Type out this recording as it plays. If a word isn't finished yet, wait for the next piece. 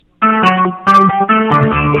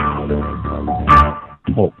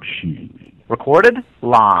Talk shit. Recorded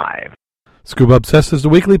live. Scuba Obsessed is the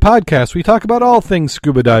weekly podcast. We talk about all things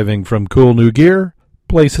scuba diving, from cool new gear,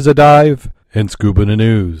 places to dive, and scuba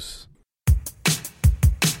news.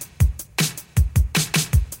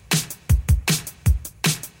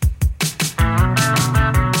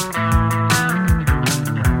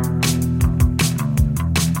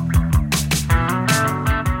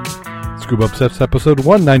 Scuba Obsessed episode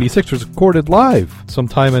 196 was recorded live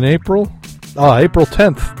sometime in April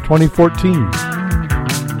 10th, 2014.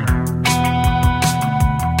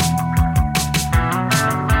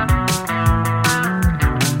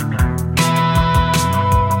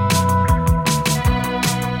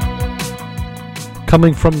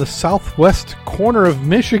 Coming from the southwest corner of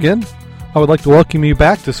Michigan, I would like to welcome you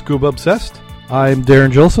back to Scuba Obsessed. I'm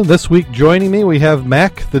Darrin Gilson. This week joining me we have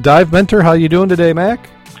Mack, the dive mentor. How are you doing today, Mack?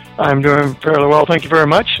 I'm doing fairly well, thank you very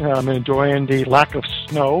much. I'm enjoying the lack of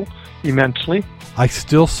snow immensely. I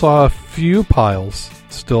still saw a few piles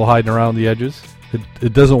still hiding around the edges.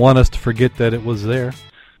 It doesn't want us to forget that it was there.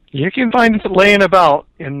 You can find it laying about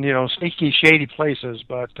in, sneaky, shady places,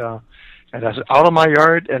 but that's out of my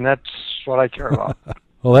yard, and that's what I care about.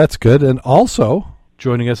 Well, that's good. And also,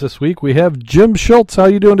 joining us this week, we have Jim Schultz. How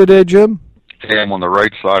you doing today, Jim? Hey, I'm on the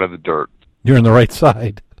right side of the dirt. You're on the right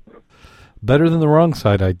side. Better than the wrong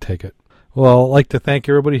side, I'd take it. Well, I'd like to thank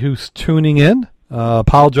everybody who's tuning in.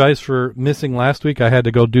 Apologize for missing last week. I had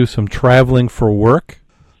to go do some traveling for work.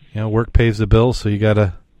 Work pays the bills, so you got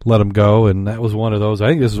to let them go. And that was one of those. I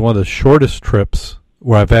think this is one of the shortest trips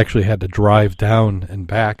where I've actually had to drive down and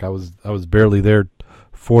back. I was barely there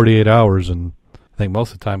 48 hours, and I think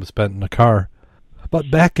most of the time was spent in the car.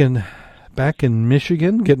 But back in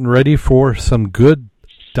Michigan, getting ready for some good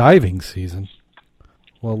diving season.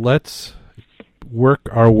 Well, let's work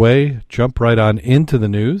our way, jump right on into the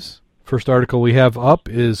news. First article we have up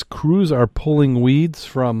is crews are pulling weeds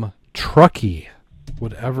from Truckee,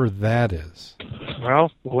 whatever that is.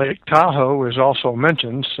 Well, Lake Tahoe is also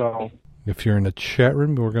mentioned, so... If you're in the chat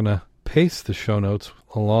room, we're going to paste the show notes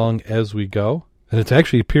along as we go. And it's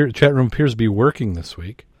actually, chat room appears to be working this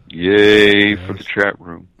week. Yay for the chat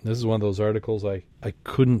room. This is one of those articles I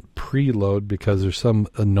couldn't preload because there's some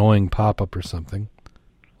annoying pop-up or something.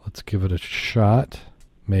 Let's give it a shot.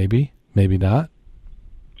 Maybe. Maybe not.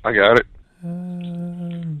 I got it.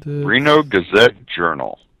 Reno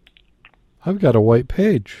Gazette-Journal. I've got a white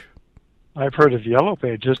page. I've heard of yellow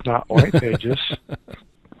pages, not white pages.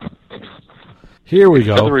 Here we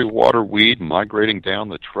go. Feathery water weed migrating down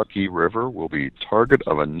the Truckee River will be target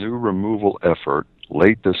of a new removal effort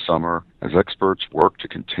late this summer as experts work to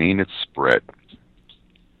contain its spread.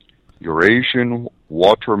 Eurasian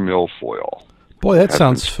water milfoil. Boy, that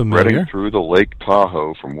sounds familiar. Spreading through the Lake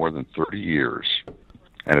Tahoe for more than 30 years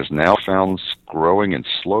and is now found growing in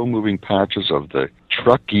slow-moving patches of the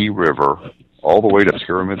Truckee River all the way to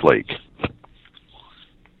Pyramid Lake.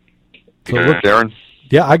 So look, Darrin?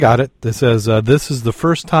 Yeah, I got it. This says, this is the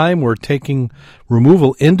first time we're taking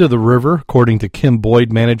removal into the river, according to Kim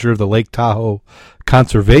Boyd, manager of the Lake Tahoe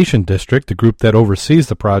Conservation District, the group that oversees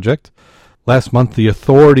the project. Last month, the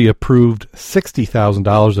authority approved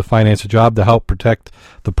 $60,000 to finance a job to help protect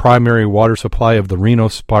the primary water supply of the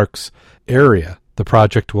Reno-Sparks area. The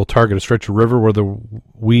project will target a stretch of river where the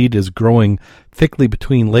weed is growing thickly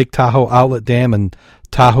between Lake Tahoe Outlet Dam and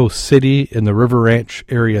Tahoe City in the River Ranch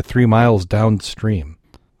area 3 miles downstream.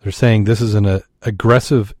 They're saying this is an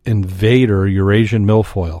aggressive invader Eurasian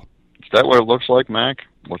milfoil. Is that what it looks like, Mac?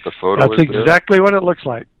 What the photo That's is there? exactly what it looks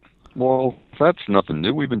like. Well, that's nothing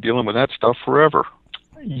new. We've been dealing with that stuff forever.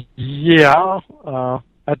 Yeah,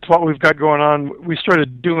 that's what we've got going on. We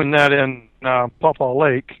started doing that in Pawpaw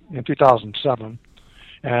Lake in 2007,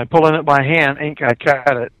 and pulling it by hand ain't gonna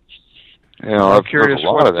cut it. I've heard a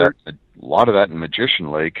lot of that in Magician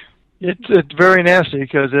Lake. It's very nasty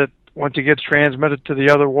because once it gets transmitted to the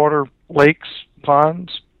other water lakes,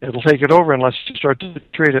 ponds, it'll take it over unless you start to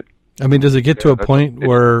treat it. I mean, does it get to a point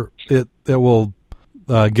where it will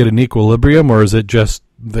get an equilibrium, or is it just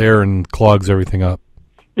there and clogs everything up?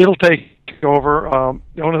 It'll take over.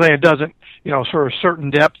 The only thing it doesn't, for a certain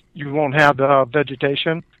depth, you won't have the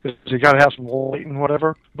vegetation because you got to have some light and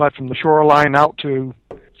whatever. But from the shoreline out to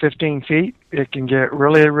 15 feet, it can get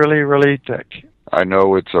really, really, really thick. I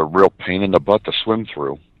know it's a real pain in the butt to swim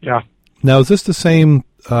through. Yeah. Now, is this the same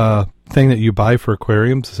thing that you buy for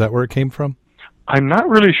aquariums? Is that where it came from? I'm not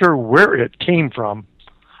really sure where it came from.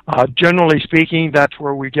 Generally speaking, that's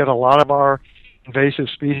where we get a lot of our invasive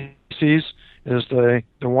species, is the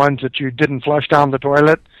ones that you didn't flush down the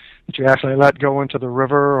toilet, that you actually let go into the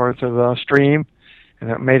river or to the stream, and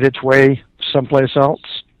it made its way someplace else.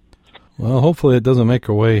 Well, hopefully it doesn't make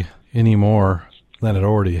our way anymore. than it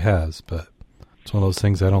already has. But it's one of those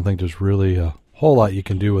things I don't think there's really a whole lot you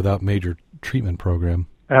can do without major treatment program.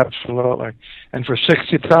 Absolutely. And for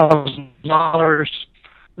 $60,000,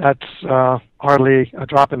 that's hardly a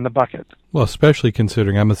drop in the bucket. Well, especially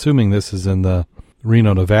considering, I'm assuming this is in the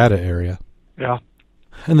Reno, Nevada area. Yeah.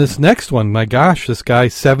 And this next one, my gosh, this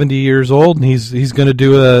guy's 70 years old, and he's going to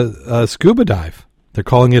do a scuba dive. They're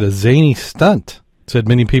calling it a zany stunt. Said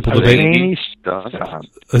many people debate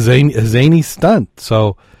a zany stunt.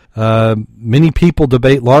 So many people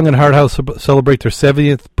debate long and hard how to celebrate their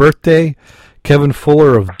 70th birthday. Kevin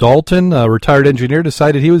Fuller of Dalton, a retired engineer,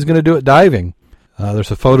 decided he was going to do it diving.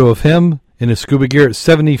 There's a photo of him in his scuba gear at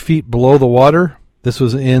 70 feet below the water. This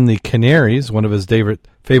was in the Canaries, one of his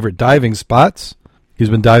favorite diving spots. He's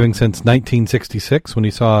been diving since 1966 when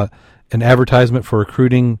he saw an advertisement for a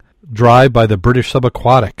recruiting drive by the British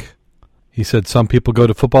Subaquatic. He said some people go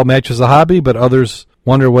to football matches as a hobby, but others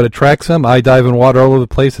wonder what attracts them. I dive in water all over the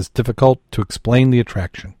place. It's difficult to explain the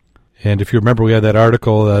attraction. And if you remember, we had that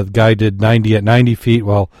article, the guy did 90 at 90 feet.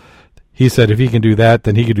 Well, he said if he can do that,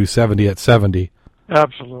 then he could do 70 at 70.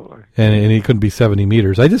 Absolutely. And he couldn't be 70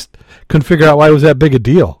 meters. I just couldn't figure out why it was that big a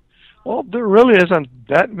deal. Well, there really isn't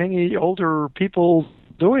that many older people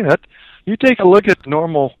doing it. You take a look at the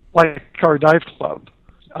normal lifeguard dive club.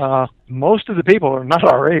 Most of the people are not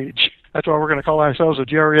our age. That's why we're going to call ourselves the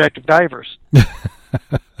geriatric divers.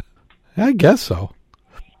 I guess so.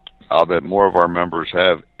 I'll bet more of our members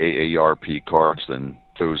have AARP cards than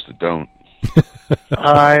those that don't.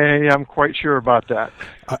 I am quite sure about that.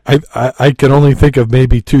 I can only think of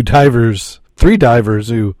maybe three divers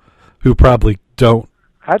who probably don't.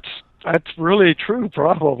 That's really true,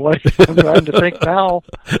 probably. I'm trying to think now.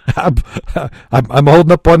 I'm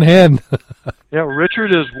holding up one hand. Yeah,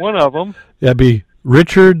 Richard is one of them. Yeah, be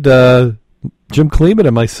Richard, Jim Kleeman,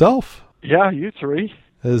 and myself. Yeah, you three.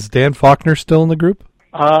 Is Dan Faulkner still in the group?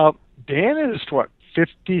 Dan is,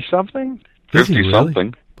 50-something?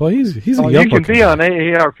 50-something. Well, he's a young. You can be on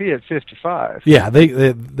AARP at 55. Yeah,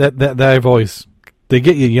 that I've always, they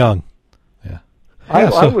get you young. Yeah.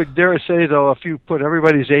 I would dare say, though, if you put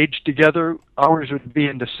everybody's age together, ours would be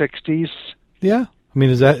in the 60s. Yeah. I mean,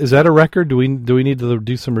 is that a record? Do we need to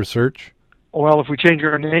do some research? Well, if we change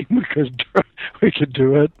our name, we could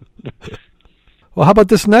do it. Well, how about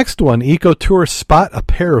this next one? Ecotourists spot a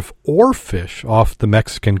pair of oarfish off the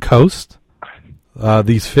Mexican coast.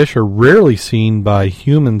 These fish are rarely seen by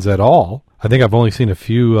humans at all. I think I've only seen a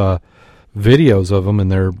few videos of them,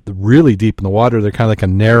 and they're really deep in the water. They're kind of like a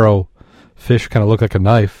narrow fish, kind of look like a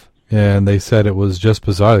knife. And they said it was just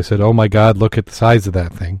bizarre. They said, oh, my God, look at the size of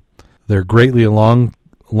that thing. They're greatly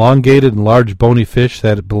elongated and large bony fish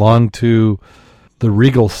that belong to the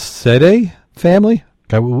Regalcidae family.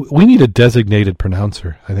 We need a designated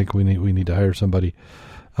pronouncer. I think we need to hire somebody.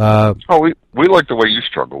 We like the way you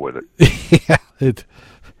struggle with it. Yeah,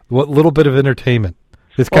 what little bit of entertainment.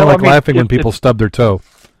 It's kind of laughing when people stub their toe.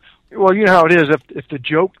 Well, you know how it is. If the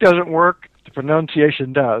joke doesn't work, the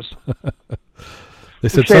pronunciation does. They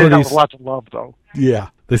said some of these with lots of love, though. Yeah,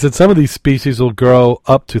 they said some of these species will grow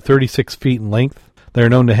up to 36 feet in length. They are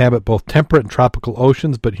known to inhabit both temperate and tropical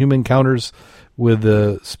oceans, but human encounters with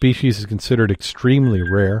the species is considered extremely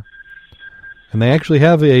rare. And they actually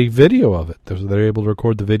have a video of it. They're able to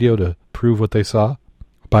record the video to prove what they saw.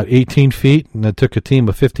 About 18 feet, and it took a team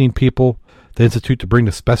of 15 people, the institute, to bring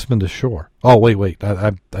the specimen to shore. Oh, wait,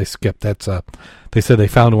 I skipped. That's they said they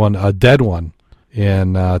found one, a dead one,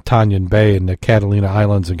 in Tanyan Bay in the Catalina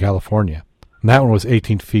Islands in California. And that one was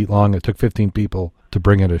 18 feet long. It took 15 people to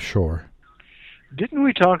bring it ashore. Didn't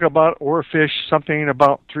we talk about oarfish something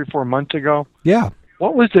about 3-4 months ago? Yeah.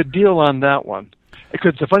 What was the deal on that one?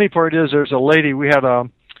 Because the funny part is there's a lady, we had a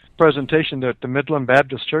presentation at the Midland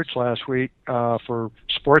Baptist Church last week for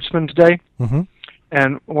Sportsman's Day. Mm-hmm.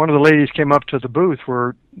 And one of the ladies came up to the booth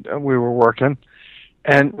where we were working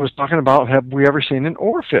and was talking about, have we ever seen an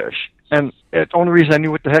oarfish? And the only reason I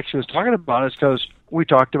knew what the heck she was talking about is because we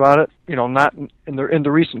talked about it, not in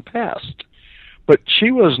the recent past. But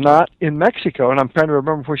she was not in Mexico, and I'm trying to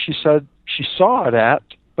remember where she said she saw it at,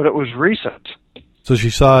 but it was recent. So she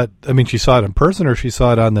saw it, she saw it in person, or she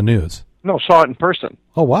saw it on the news? No, saw it in person.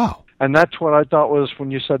 Oh, wow. And that's what I thought was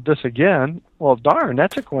when you said this again, well, darn,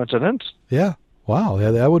 that's a coincidence. Yeah. Wow.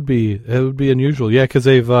 Yeah, it would be unusual. Yeah, because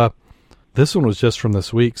they've, this one was just from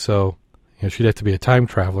this week, so she'd have to be a time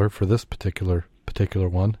traveler for this particular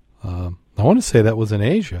one. I want to say that was in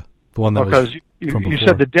Asia, the one that was you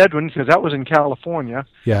said the dead one, because that was in California.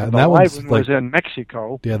 Yeah, and the that live one was in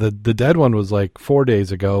Mexico. Yeah, the dead one was like 4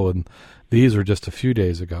 days ago, and these are just a few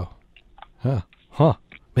days ago. Huh.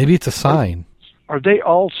 Maybe it's a sign. Are they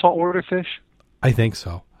all saltwater fish? I think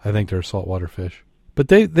so. I think they're saltwater fish.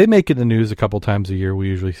 But they make it in the news a couple times a year. We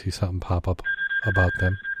usually see something pop up about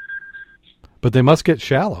them. But they must get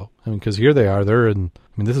shallow. I mean, because here they are.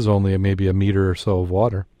 This is only maybe a meter or so of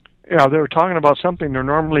water. Yeah, they were talking about something. They're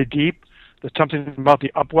normally deep. There's something about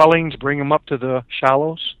the upwellings bring them up to the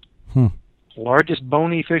shallows. Largest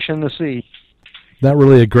bony fish in the sea. Not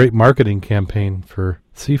really a great marketing campaign for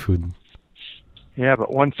seafood. Yeah,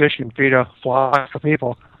 but one fish can feed a flock of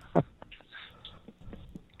people.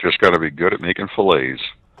 Just got to be good at making fillets.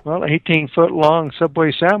 Well, 18-foot long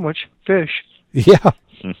Subway sandwich fish. Yeah,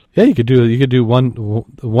 yeah. You could do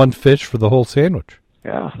one fish for the whole sandwich.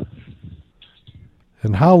 Yeah.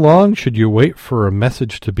 And how long should you wait for a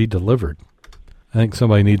message to be delivered? I think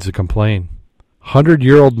somebody needs to complain.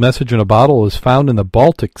 100-year-old message in a bottle is found in the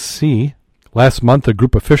Baltic Sea. Last month, a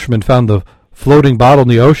group of fishermen found the floating bottle in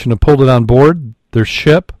the ocean and pulled it on board their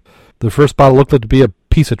ship. The first bottle looked like to be a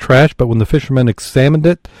piece of trash, but when the fishermen examined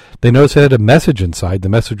it, they noticed it had a message inside. The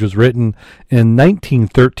message was written in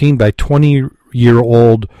 1913 by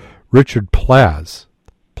 20-year-old Richard Plaz.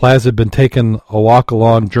 Plaz had been taking a walk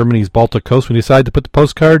along Germany's Baltic coast when he decided to put the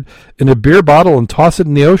postcard in a beer bottle and toss it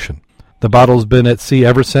in the ocean. The bottle's been at sea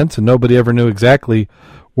ever since, and nobody ever knew exactly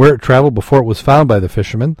where it traveled before it was found by the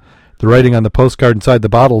fishermen. The writing on the postcard inside the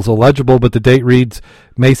bottle is illegible, but the date reads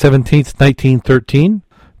May 17th, 1913.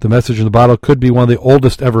 The message in the bottle could be one of the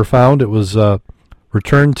oldest ever found. It was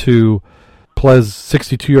returned to Plez's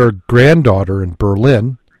 62-year-old granddaughter in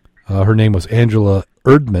Berlin. Her name was Angela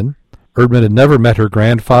Erdmann. Erdmann had never met her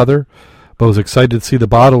grandfather, but was excited to see the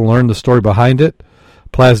bottle and learn the story behind it.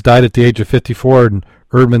 Plaz died at the age of 54, and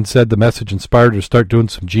Erdmann said the message inspired her to start doing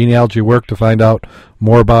some genealogy work to find out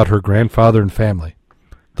more about her grandfather and family.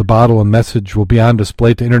 The bottle and message will be on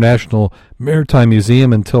display at the International Maritime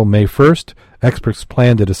Museum until May 1st. Experts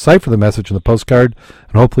plan to decipher the message in the postcard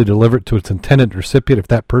and hopefully deliver it to its intended recipient if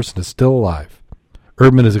that person is still alive.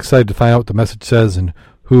 Erdmann is excited to find out what the message says and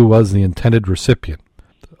who was the intended recipient.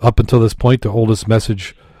 Up until this point, the oldest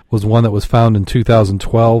message was one that was found in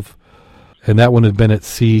 2012, and that one had been at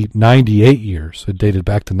sea 98 years. It dated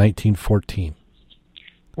back to 1914.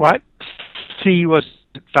 What sea was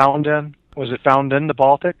it found in? Was it found in the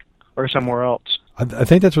Baltic or somewhere else? I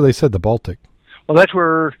think that's where they said, the Baltic. Well, that's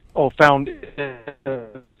where, found.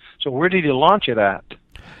 So where did he launch it at?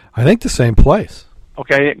 I think the same place.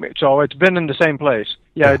 Okay, so it's been in the same place.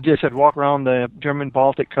 Yeah, it just said walk around the German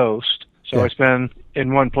Baltic coast. So it's been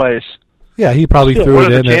in one place. Yeah, he probably threw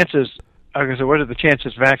it in. What are the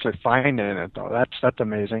chances of actually finding it, though? That's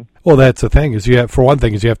amazing. Well, that's the thing, is you have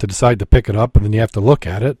to decide to pick it up, and then you have to look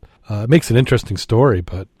at it. It makes an interesting story,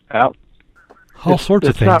 but all sorts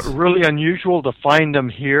of things. It's not really unusual to find them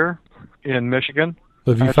here in Michigan.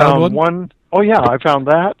 Have you found one? Oh, yeah, I found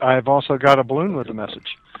that. I've also got a balloon with a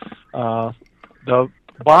message. The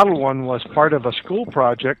bottle one was part of a school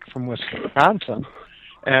project from Wisconsin,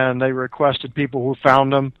 and they requested people who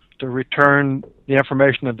found them to return the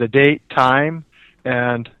information of the date, time,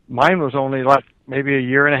 and mine was only like maybe a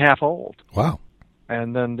year and a half old. Wow.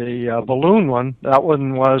 And then the balloon one, that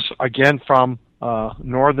one was, again, from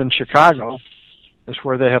northern Chicago. That's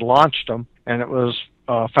where they had launched them, and it was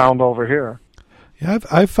found over here. Yeah,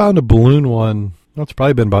 I've found a balloon one. Well, it's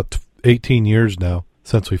probably been about 18 years now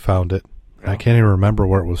since we found it. Yeah. I can't even remember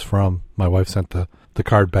where it was from. My wife sent the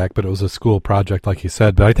card back, but it was a school project, like you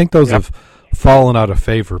said. But I think those have fallen out of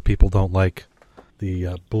favor. People don't like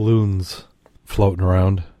the balloons floating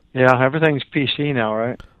around. Yeah, everything's PC now,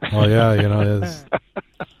 right? Oh yeah, it is.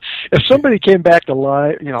 If somebody came back to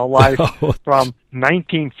life from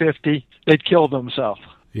 1950, they'd kill themselves.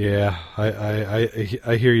 Yeah,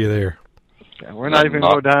 I hear you there. Yeah, we're not even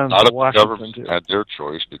going down to Washington. Not if the government had their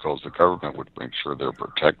choice, because the government would make sure they're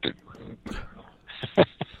protected.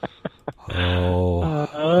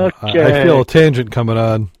 Okay. I feel a tangent coming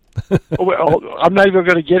on. Well, I'm not even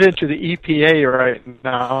going to get into the EPA right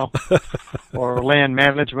now, or land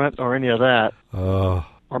management, or any of that.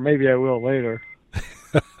 Or maybe I will later.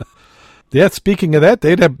 Yeah, speaking of that,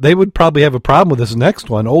 they would probably have a problem with this next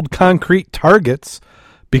one. Old concrete targets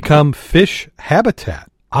become fish habitat.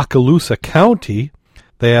 Okaloosa County,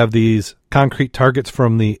 they have these concrete targets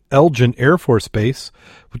from the Elgin Air Force Base,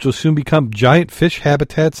 which will soon become giant fish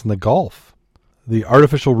habitats in the Gulf. The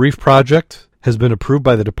Artificial Reef Project has been approved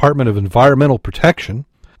by the Department of Environmental Protection.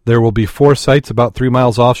 There will be 4 sites about 3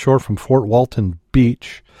 miles offshore from Fort Walton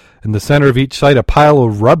Beach. In the center of each site, a pile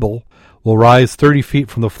of rubble will rise 30 feet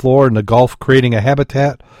from the floor in the Gulf, creating a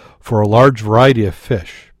habitat for a large variety of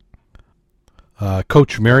fish.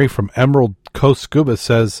 Coach Mary from Emerald Coast Scuba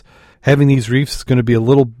says having these reefs is going to be a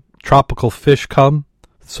little tropical fish come,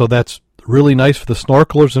 so that's really nice for the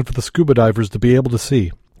snorkelers and for the scuba divers to be able to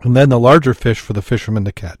see. and then the larger fish for the fishermen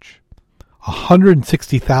to catch.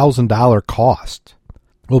 $160,000 cost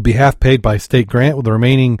will be half paid by state grant, with the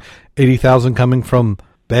remaining $80,000 coming from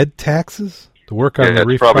bed taxes to work on the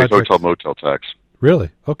reef probably project. hotel motel tax. Really?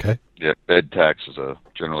 Okay. Yeah, bed tax is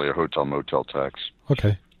generally a hotel motel tax.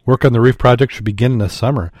 Okay. Work on the reef project should begin in the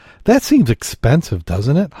summer. That seems expensive,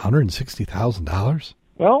 doesn't it? $160,000.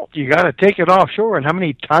 Well, you got to take it offshore, and how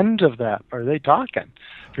many tons of that are they talking?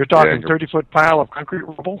 If you're talking 30-foot pile of concrete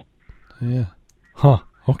rubble. Yeah. Huh.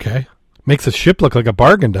 Okay. Makes a ship look like a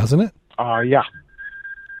bargain, doesn't it? Yeah.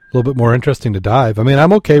 A little bit more interesting to dive. I mean,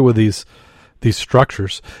 I'm okay with these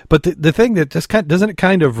structures, but the thing that just doesn't it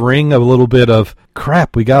kind of ring a little bit of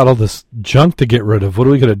crap? We got all this junk to get rid of. What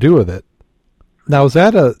are we going to do with it? Now, is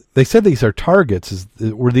that they said these are targets.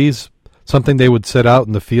 Were these something they would set out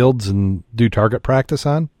in the fields and do target practice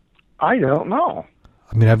on? I don't know.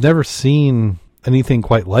 I mean, I've never seen anything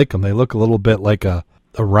quite like them. They look a little bit like a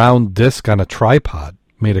round disc on a tripod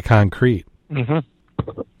made of concrete.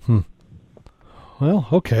 Mm-hmm. Well,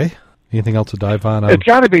 okay. Anything else to dive on? It's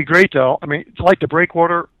got to be great, though. I mean, it's like the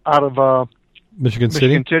breakwater out of Michigan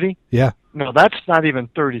City? Yeah. No, that's not even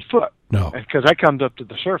 30 foot. No. Because that comes up to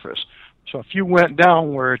the surface. So if you went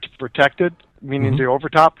down where it's protected, meaning the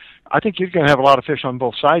overtop, I think you're going to have a lot of fish on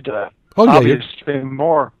both sides of that. Oh, yeah. Obviously,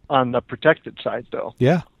 more on the protected side, though.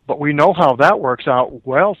 Yeah. But we know how that works out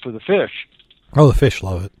well for the fish. Oh, the fish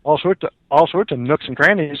love it. All sorts of nooks and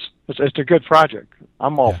crannies. It's a good project.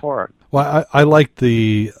 I'm all for it. Well, I like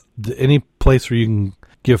the any place where you can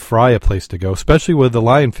give Fry a place to go, especially with the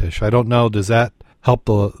lionfish. I don't know. Does that help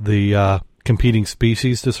the competing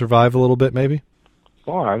species to survive a little bit? Maybe.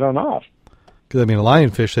 Oh, I don't know. Because I mean, a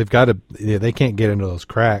lionfish, they can't get into those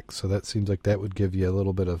cracks, so that seems like that would give you a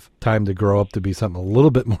little bit of time to grow up to be something a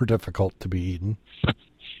little bit more difficult to be eaten.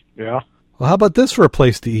 Yeah. Well, how about this for a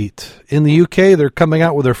place to eat? In the UK, they're coming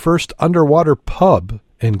out with their first underwater pub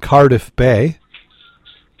in Cardiff Bay.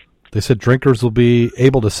 They said drinkers will be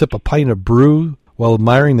able to sip a pint of brew while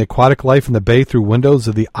admiring the aquatic life in the bay through windows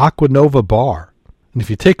of the Aquanova bar. And if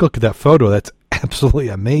you take a look at that photo, that's absolutely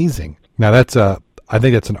amazing. Now, I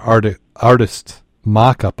think that's an artist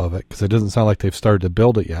mock-up of it, because it doesn't sound like they've started to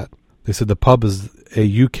build it yet. They said the pub is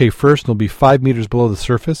a UK first and will be 5 meters below the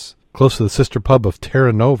surface, close to the sister pub of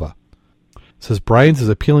Terra Nova. It says Brian's is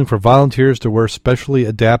appealing for volunteers to wear specially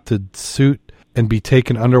adapted suit and be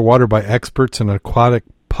taken underwater by experts in aquatic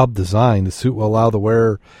pub design. The suit will allow the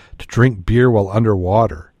wearer to drink beer while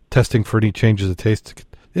underwater, testing for any changes of taste.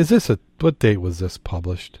 What date was this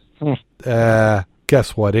published?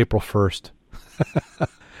 Guess what? April 1st.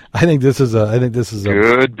 I think this is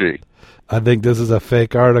Could be. I think this is a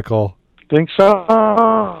fake article. Think so?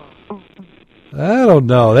 I don't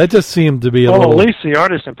know. That just seemed to be a little... At least the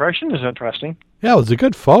artist impression is interesting. Yeah, it was a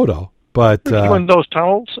good photo, but... One of those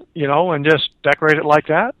tunnels, and just decorate it like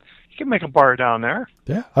that. You can make a bar down there.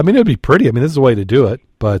 Yeah, I mean, it'd be pretty. I mean, this is a way to do it.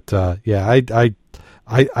 But,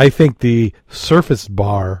 I think the surface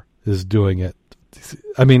bar is doing it.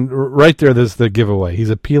 I mean, right there's the giveaway. He's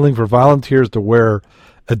appealing for volunteers to wear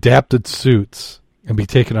adapted suits and be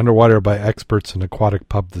taken underwater by experts in aquatic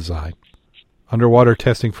pub design. Underwater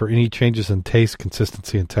testing for any changes in taste,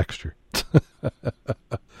 consistency, and texture.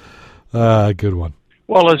 Good one.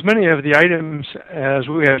 Well, as many of the items as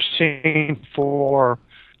we have seen for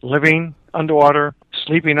living underwater,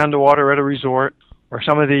 sleeping underwater at a resort, or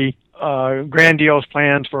some of the grandiose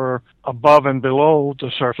plans for above and below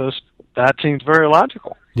the surface, that seems very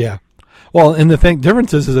logical. Yeah. Well, and the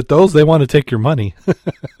difference is that those, they want to take your money.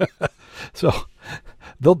 So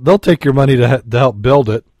they'll take your money to help build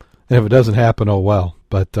it. And if it doesn't happen, oh well.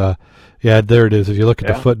 But, there it is. If you look at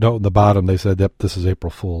the footnote in the bottom, they said, yep, this is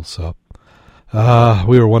April Fool's. So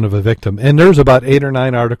we were one of a victim. And there's about 8 or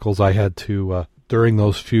 9 articles I had to, during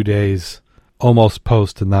those few days, almost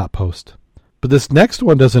post and not post. But this next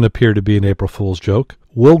one doesn't appear to be an April Fool's joke.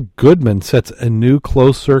 Will Goodman sets a new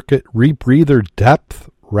closed-circuit rebreather depth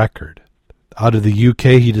record. Out of the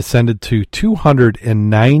UK, he descended to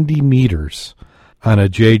 290 meters on a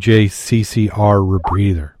JJCCR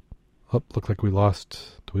rebreather. Oh, looked like we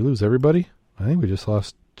lost... Did we lose everybody? I think we just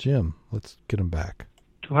lost Jim. Let's get him back.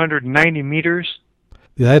 290 meters?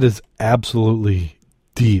 Yeah, that is absolutely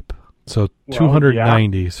deep. So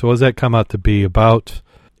 290. Yeah. So what does that come out to be? About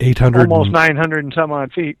 800... Almost 900 and some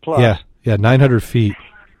odd feet plus. Yeah, 900 feet.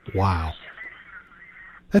 Wow.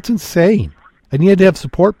 That's insane. And you had to have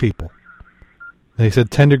support people. They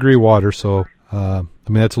said 10-degree water, so,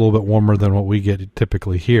 that's a little bit warmer than what we get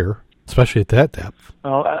typically here, especially at that depth.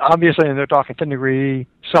 Well, obviously, they're talking 10-degree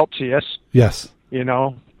Celsius. Yes.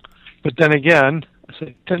 But then again,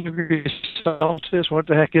 10 degrees Celsius, what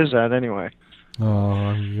the heck is that anyway?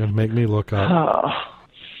 Oh, you're going to make me look up.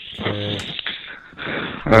 Okay.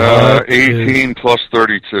 18 plus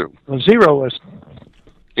 32. Well, 0 is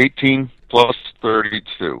 18 plus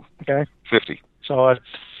 32. okay. 50. So it's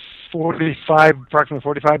approximately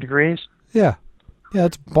 45 degrees. Yeah. Yeah,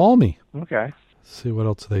 it's balmy. Okay. Let's see what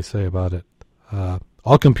else they say about it.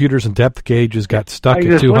 All computers and depth gauges got stuck I at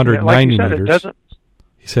just looked at it, 290 like you said, it meters. doesn't.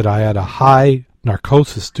 He said, I had a high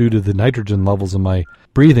narcosis due to the nitrogen levels in my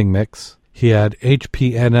breathing mix. He had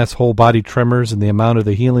HPNS whole body tremors, and the amount of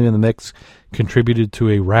the helium in the mix contributed to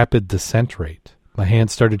a rapid descent rate. My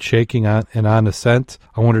hands started shaking on ascent.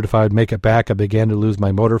 I wondered if I would make it back. I began to lose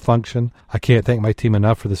my motor function. I can't thank my team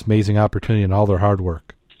enough for this amazing opportunity and all their hard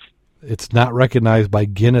work. It's not recognized by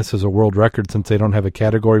Guinness as a world record since they don't have a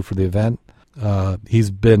category for the event. He's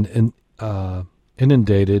been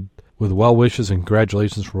inundated with well wishes and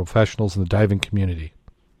congratulations from professionals in the diving community.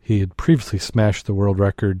 He had previously smashed the world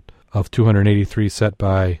record of 283 set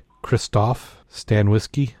by Christoph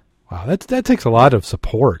Stanwiski. Wow, that takes a lot of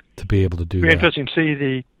support to be able to do It'd be that. interesting to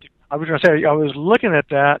see I was going to say, I was looking at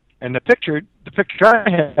that, and the picture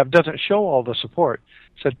I have doesn't show all the support.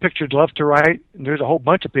 It said pictured left to right, and there's a whole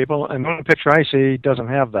bunch of people, and the only picture I see doesn't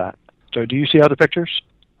have that. So do you see other pictures?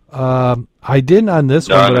 I didn't on this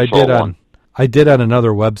No, one, but I did on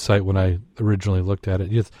another website when I originally looked at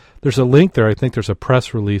it. There's a link there. I think there's a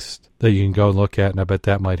press release that you can go and look at, and I bet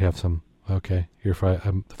that might have some. Okay, here if I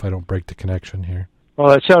don't break the connection here.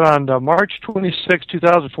 Well, it said on March 26,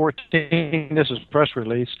 2014, this is a press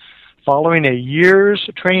release, following a year's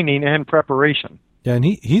training and preparation. Yeah, and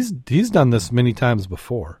he's done this many times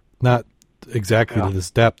before. Not exactly to this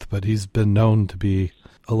depth, but he's been known to be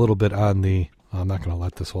a little bit on the, I'm not going to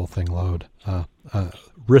let this whole thing load,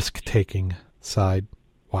 risk-taking side.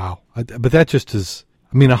 Wow. But that just is,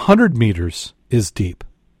 100 meters is deep.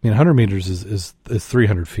 100 meters is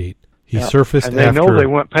 300 feet. He surfaced and they after... know they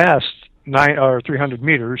went past 300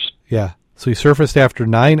 meters. Yeah. So he surfaced after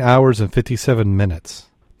 9 hours and 57 minutes.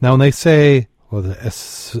 Now, when they say,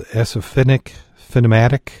 the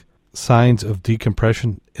phonematic signs of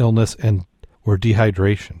decompression, illness, or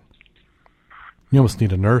dehydration, you almost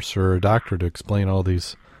need a nurse or a doctor to explain all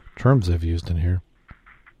these terms they've used in here.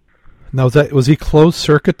 Now, was he closed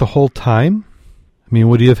circuit the whole time?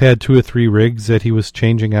 Would he have had 2 or 3 rigs that he was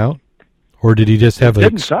changing out? Or did he just have It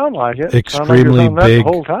didn't sound like it. Extremely sounded like big...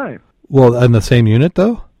 the whole time. Well, on the same unit,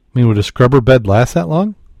 though? Would a scrubber bed last that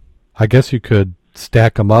long? I guess you could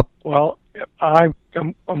stack them up. Well, I'm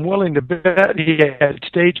willing to bet he had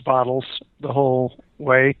stage bottles the whole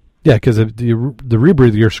way. Yeah, because the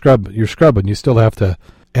rebreather you're scrubbing, you still have to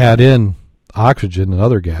add in oxygen and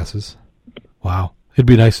other gases. Wow. It'd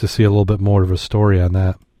be nice to see a little bit more of a story on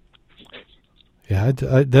that. Yeah,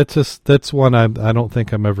 that's one I don't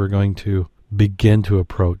think I'm ever going to begin to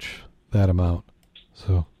approach that amount.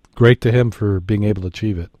 So great to him for being able to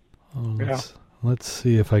achieve it. Let's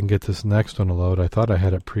see if I can get this next one to load. I thought I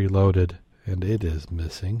had it preloaded, and it is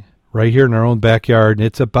missing. Right here in our own backyard, and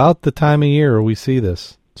it's about the time of year we see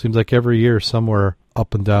this. Seems like every year somewhere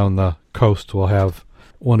up and down the coast we'll have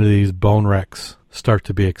one of these bone wrecks start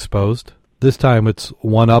to be exposed. This time it's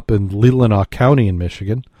one up in Leelanau County in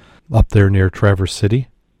Michigan, up there near Traverse City.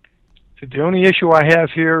 The only issue I have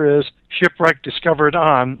here is shipwreck discovered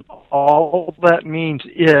on. All that means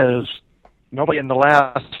is nobody in the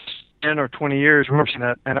last 10 or 20 years remembers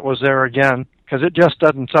it, and it was there again, because it just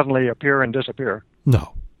doesn't suddenly appear and disappear.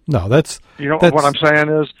 No, that's... What I'm saying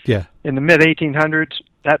is, yeah. In the mid-1800s,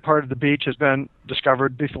 that part of the beach has been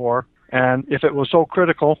discovered before, and if it was so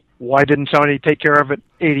critical, why didn't somebody take care of it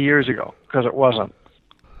 80 years ago? Because it wasn't.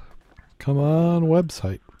 Come on,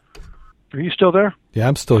 website. Are you still there? Yeah,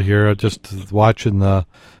 I'm still here. Just watching the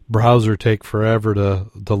browser take forever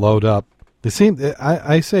to load up. I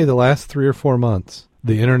say the last 3 or 4 months,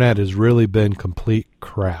 the internet has really been complete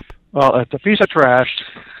crap. Well, it's a piece of trash,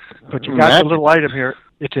 but you got the little item here.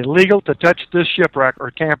 It's illegal to touch this shipwreck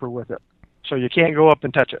or tamper with it, so you can't go up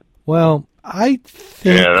and touch it. Well, I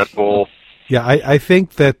think... Yeah, that's bull. Yeah, I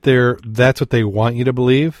think that that's what they want you to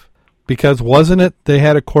believe, because wasn't it they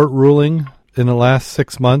had a court ruling in the last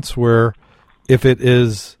 6 months where if it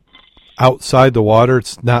is outside the water,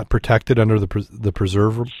 it's not protected under the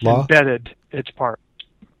preserve law? Embedded, it's part.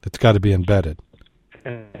 It's got to be embedded.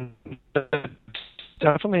 And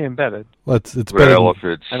definitely embedded. Well, it's better. Well, if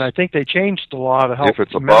it's... And I think they changed the law to help if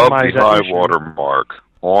it's above minimize the high that issue. water mark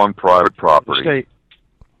on private property. State.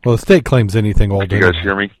 Well, the state claims anything old. Can you guys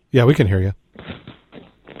hear me? Yeah, we can hear you.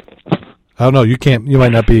 I don't know. You can't. You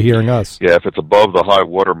might not be hearing us. Yeah, if it's above the high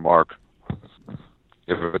water mark,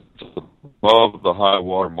 if it's above the high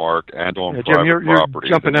water mark and on Jim, private you're property.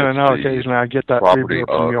 jumping in and out occasionally. I get that Property reverb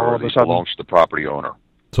from you all of a it sudden. belongs to the property owner.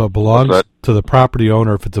 So it belongs to the property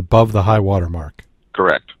owner if it's above the high water mark.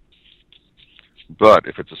 Correct. But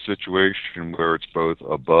if it's a situation where it's both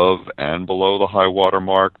above and below the high water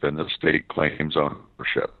mark, then the state claims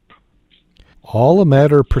ownership. All a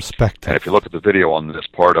matter of perspective. And if you look at the video on this,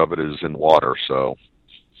 part of it is in water, so...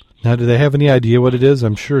 Now, do they have any idea what it is?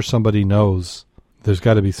 I'm sure somebody knows. There's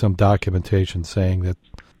got to be some documentation saying that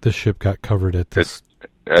this ship got covered at this.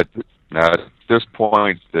 At this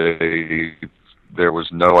point, there was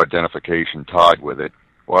no identification tied with it.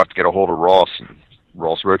 We'll have to get a hold of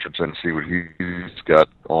Ross Richardson and see what he's got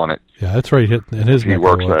on it. Yeah, that's right. In his he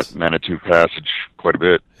works that Manitou Passage quite a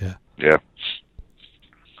bit. Yeah. Yeah.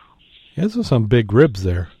 Those are some big ribs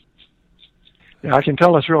there. Yeah, I can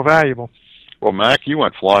tell it's real valuable. Well, Mack, you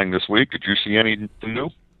went flying this week. Did you see anything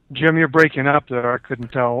new? Jim, you're breaking up there. I couldn't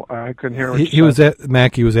tell. I couldn't hear what you said.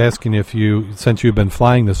 Mack, he was asking if you, since you've been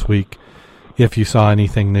flying this week, if you saw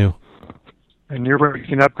anything new. And you're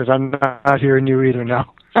breaking up because I'm not hearing you either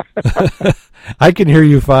now. I can hear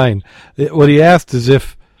you fine. What he asked is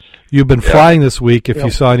if you've been flying this week, if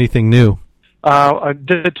you saw anything new. I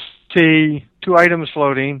did see 2 items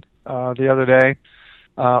floating the other day.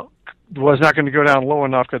 Was not going to go down low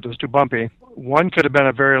enough because it was too bumpy. One could have been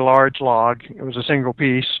a very large log. It was a single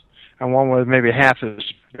piece, and one was maybe half as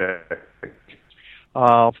big.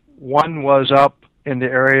 One was up in the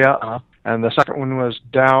area, and the second one was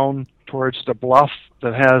down towards the bluff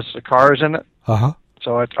that has the cars in it. Uh-huh.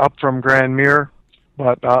 So it's up from Grand Mere,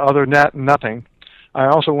 but other than that, nothing. I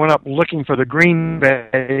also went up looking for the Green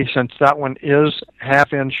Bay, since that one is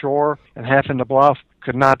half inshore and half in the bluff.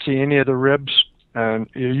 Could not see any of the ribs. And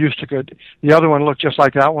you used to could. The other one looked just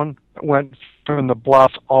like that one. It went from the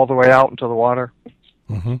bluff all the way out into the water.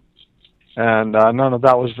 Mm-hmm. And none of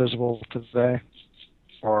that was visible today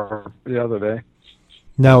or the other day.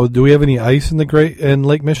 Now, do we have any ice in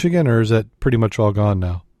Lake Michigan, or is that pretty much all gone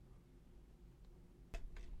now?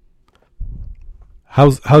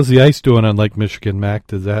 How's the ice doing on Lake Michigan,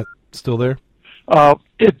 Mack? Is that still there?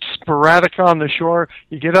 It's sporadic on the shore.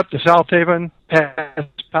 You get up to South Haven, past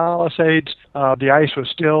Palisades, the ice was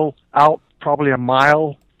still out probably a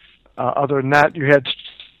mile. Other than that, you had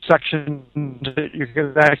sections that you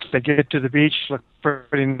could actually get to the beach, looked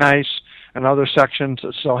pretty nice, and other sections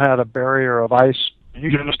that still had a barrier of ice.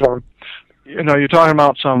 You're talking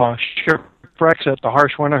about some shipwrecks that the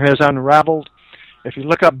harsh winter has unraveled. If you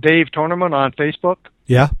look up Dave Tournaman on Facebook,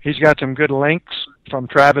 he's got some good links from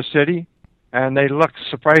Traverse City, and they look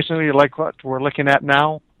surprisingly like what we're looking at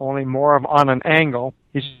now, only more of on an angle.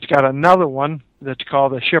 He's got another one that's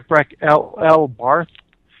called the Shipwreck LL Barth,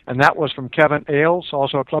 and that was from Kevin Ailes,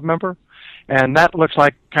 also a club member, and that looks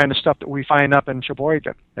like kind of stuff that we find up in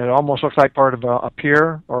Sheboygan. It almost looks like part of a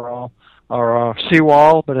pier or a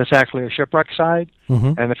seawall, but it's actually a shipwreck side.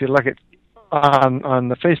 Mm-hmm. And if you look at on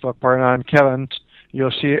the Facebook part on Kevin's,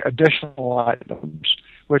 you'll see additional items,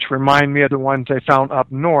 which remind me of the ones they found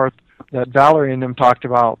up north that Valerie and them talked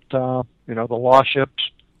about, the lost ships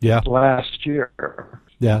last year.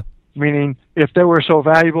 Yeah. Meaning, if they were so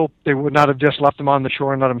valuable, they would not have just left them on the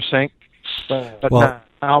shore and let them sink. But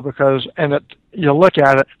now, you look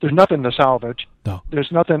at it, there's nothing to salvage. No.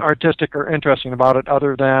 There's nothing artistic or interesting about it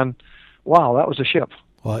other than, wow, that was a ship.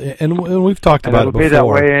 Well, and we've talked about it before. It'll be that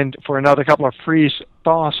way and for another couple of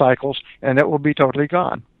freeze-thaw cycles, and it will be totally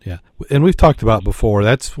gone. Yeah, and we've talked about it before.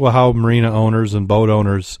 That's how marina owners and boat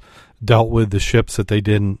owners dealt with the ships that they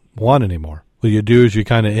didn't want anymore. What you do is you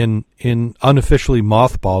kind of in unofficially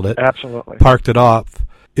mothballed it. Absolutely. Parked it off.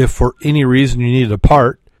 If for any reason you needed a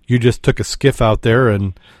part, you just took a skiff out there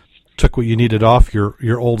and took what you needed off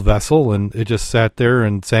your old vessel, and it just sat there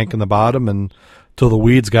and sank in the bottom until the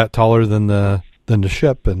weeds got taller than the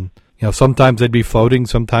ship. And sometimes they'd be floating,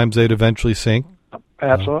 sometimes they'd eventually sink.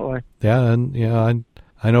 Absolutely.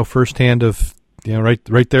 I know firsthand of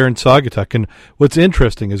right there in Saugatuck. And what's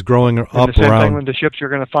interesting is growing up the same around. Thing when the ships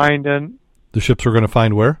you're going to find in. The ships we're going to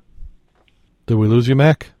find where? Did we lose you,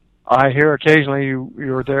 Mack? I hear occasionally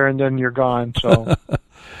you're there and then you're gone. So.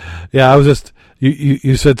 Yeah, I was just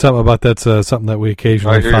you said something about that's something that we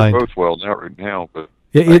occasionally find. I hear you both well, not right now, but.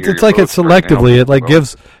 Yeah, it's like it's selectively. Right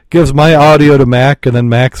it gives my audio to Mack and then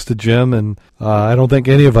Mack's to Jim, and I don't think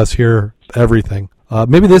any of us hear everything.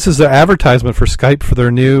 Maybe this is an advertisement for Skype for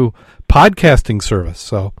their new podcasting service.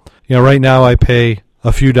 So, right now I pay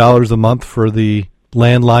a few dollars a month for the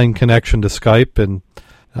landline connection to Skype, and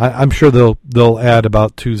I'm sure they'll add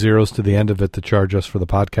about 2 zeros to the end of it to charge us for the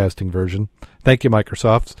podcasting version. Thank you,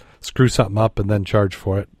 Microsoft. Screw something up and then charge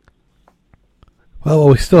for it. Well,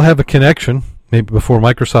 we still have a connection. maybe before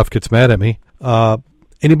Microsoft gets mad at me.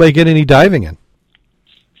 Anybody get any diving in?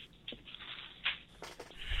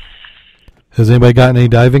 Has anybody gotten any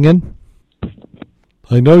diving in?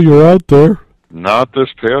 I know you're out there. Not this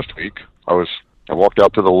past week. I walked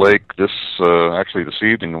out to the lake this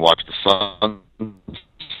evening and watched the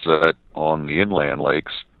sunset on the inland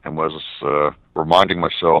lakes, and was reminding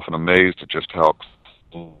myself and amazed at just how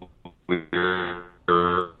clear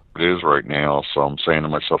it is right now. So I'm saying to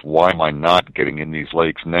myself, why am I not getting in these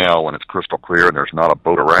lakes now when it's crystal clear and there's not a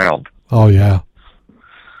boat around? Oh, yeah.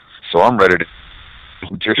 So I'm ready to...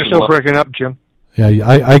 You're still breaking up, Jim. Yeah,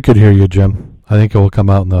 I could hear you, Jim. I think it will come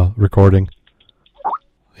out in the recording.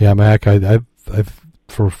 Yeah, Mac, I've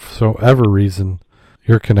for whatever reason,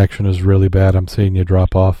 your connection is really bad. I'm seeing you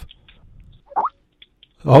drop off.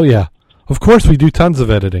 Oh, yeah. Of course, we do tons of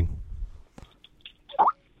editing.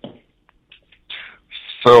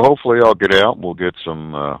 So hopefully I'll get out and we'll get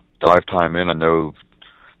some dive time in. I know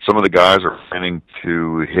some of the guys are planning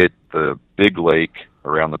to hit the big lake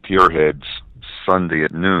around the pier heads Sunday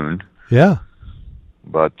at noon. Yeah.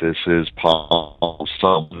 But this is Palm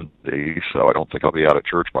Sunday, so I don't think I'll be out of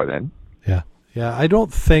church by then. Yeah. Yeah, I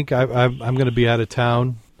don't think I'm going to be out of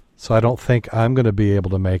town, so I don't think I'm going to be able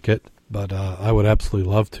to make it. But I would absolutely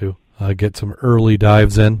love to get some early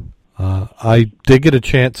dives in. I did get a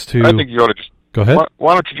chance to... I think you ought to just... Go ahead.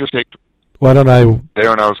 Why don't you just take... Why don't I...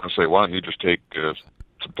 Darrin, I was going to say, why don't you just take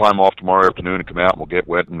some time off tomorrow afternoon and come out and we'll get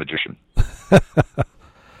wet and magician.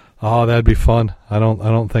 Oh, that'd be fun. I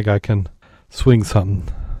don't think I can swing something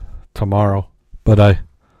tomorrow. But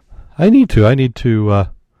I need to. I need to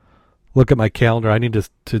look at my calendar. I need to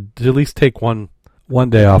at least take one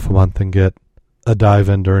day off a month and get a dive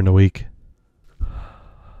in during the week.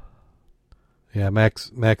 Yeah,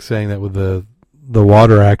 Max saying that with the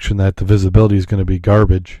water action that the visibility is going to be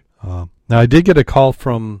garbage. Now, I did get a call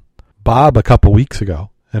from Bob a couple weeks ago,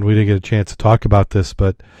 and we didn't get a chance to talk about this,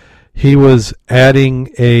 but he was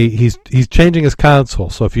adding he's changing his console.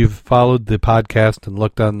 So if you've followed the podcast and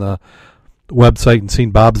looked on the website and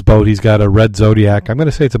seen Bob's boat, he's got a red Zodiac. I'm going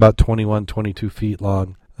to say it's about 21, 22 feet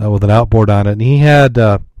long with an outboard on it. And he had,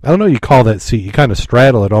 I don't know what you call that seat. You kind of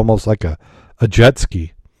straddle it almost like a jet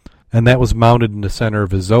ski. And that was mounted in the center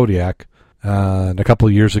of his Zodiac. And a couple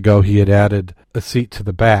of years ago, he had added a seat to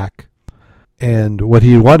the back. And what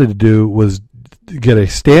he wanted to do was get a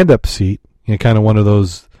stand-up seat, kind of one of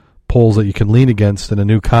those poles that you can lean against in a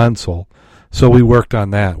new console. So we worked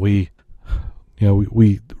on that. We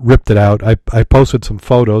ripped it out. I posted some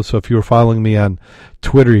photos. So if you were following me on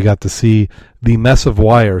Twitter, you got to see the mess of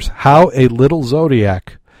wires. How a little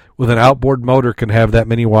Zodiac with an outboard motor can have that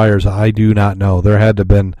many wires, I do not know. There had to have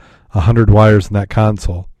been 100 wires in that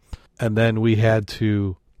console. And then we had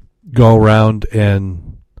to go around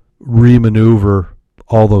and remaneuver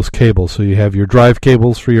all those cables. So you have your drive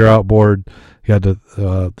cables for your outboard. You had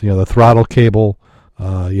the throttle cable.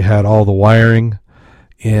 You had all the wiring.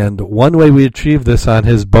 And one way we achieved this on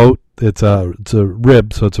his boat, it's a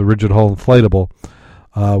rib, so it's a rigid hull inflatable.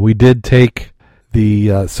 We did take the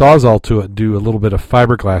Sawzall to it and do a little bit of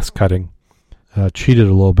fiberglass cutting. Cheated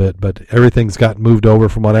a little bit, but everything's gotten moved over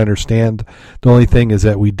from what I understand. The only thing is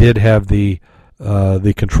that we did have the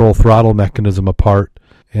control throttle mechanism apart,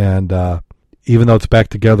 and even though it's back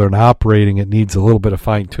together and operating, it needs a little bit of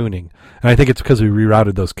fine tuning. And I think it's because we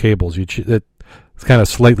rerouted those cables. It kind of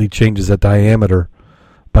slightly changes the diameter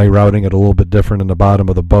by routing it a little bit different in the bottom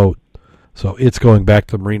of the boat. So it's going back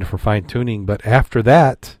to the marina for fine tuning. But after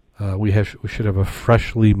that, we should have a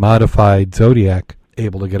freshly modified Zodiac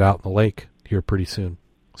able to get out in the lake here pretty soon.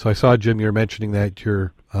 So I saw, Jim, you're mentioning that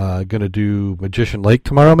you're going to do Magician Lake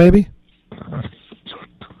tomorrow, maybe?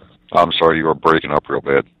 I'm sorry, you were breaking up real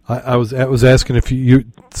bad. I was asking if you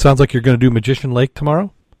sounds like you're going to do Magician Lake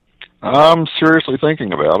tomorrow? I'm seriously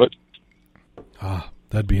thinking about it.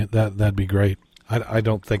 That'd be great. I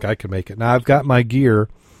don't think I can make it. Now, I've got my gear.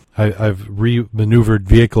 I've re-maneuvered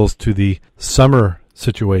vehicles to the summer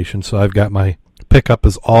situation, so I've got my pickup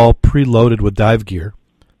is all preloaded with dive gear.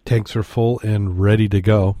 Tanks are full and ready to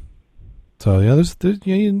go. So,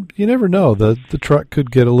 you never know. The truck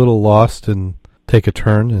could get a little lost and take a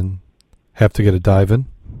turn and have to get a dive in.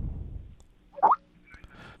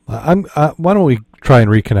 Why don't we try and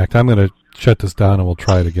reconnect? I'm going to shut this down and we'll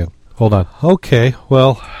try it again. Hold on. Okay,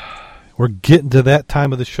 well, we're getting to that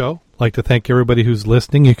time of the show. I'd like to thank everybody who's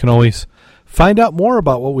listening. You can always find out more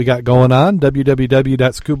about what we got going on,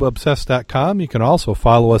 www.scubaobsessed.com. You can also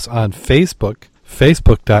follow us on Facebook,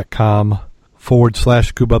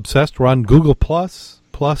 facebook.com/Scuba Obsessed. We're on Google plus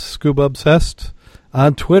Scuba Obsessed,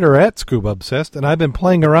 on Twitter @Scuba Obsessed, and I've been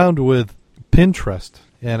playing around with Pinterest.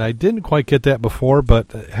 And I didn't quite get that before,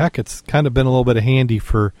 but heck, it's kind of been a little bit handy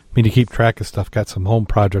for me to keep track of stuff. Got some home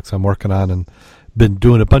projects I'm working on and been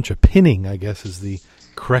doing a bunch of pinning, I guess is the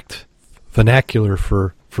correct vernacular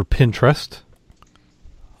for Pinterest.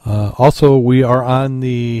 Also, we are on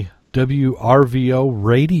the WRVO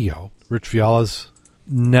radio, Rich Viola's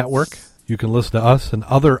network. You can listen to us and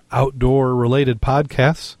other outdoor-related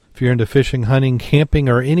podcasts. If you're into fishing, hunting, camping,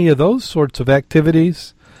 or any of those sorts of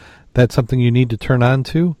activities, that's something you need to turn on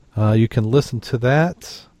to. You can listen to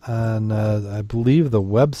that on, I believe the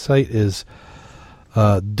website is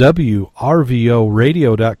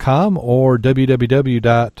wrvoradio.com or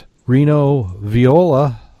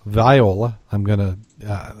www.renoviola.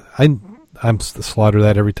 I'm slaughter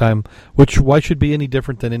that every time, why should be any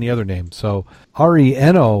different than any other name. So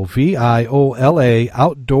RENOVIOLA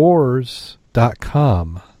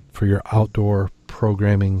outdoors.com for your outdoor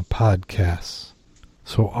programming podcasts.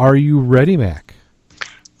 So are you ready, Mack?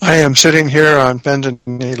 I am sitting here on bended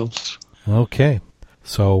needles. Okay,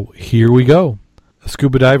 so here we go. A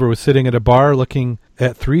scuba diver was sitting at a bar looking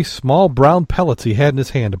at 3 small brown pellets he had in his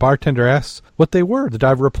hand. A bartender asks what they were. The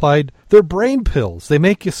diver replied, "They're brain pills. They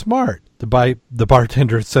make you smart." The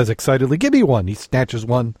bartender says excitedly, "Give me one." He snatches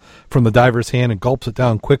one from the diver's hand and gulps it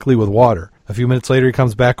down quickly with water. A few minutes later, he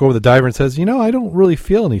comes back over the diver and says, "I don't really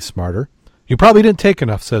feel any smarter." "You probably didn't take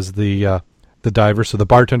enough," says the diver, so the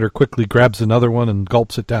bartender quickly grabs another one and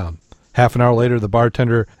gulps it down. Half an hour later, the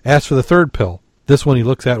bartender asks for the third pill. This one he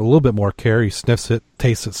looks at with a little bit more care. He sniffs it,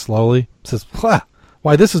 tastes it slowly, says,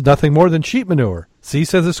 "Why, this is nothing more than sheep manure." "See,"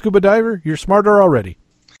 says the scuba diver, "you're smarter already."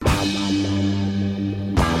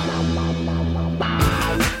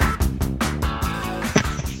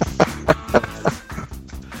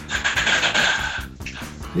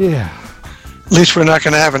 Yeah. At least we're not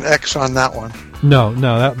going to have an X on that one. No,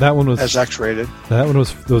 that one was as X-rated. That one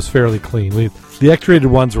was fairly clean. The X-rated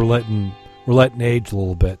ones were letting age a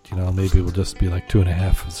little bit. Maybe we'll just be like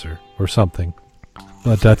 2.5 or something.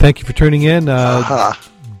 But thank you for tuning in.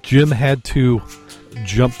 Jim had to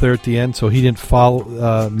jump there at the end, so he didn't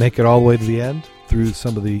make it all the way to the end through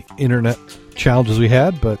some of the internet challenges we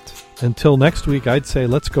had. But until next week, I'd say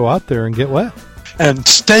let's go out there and get wet and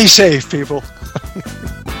stay safe, people.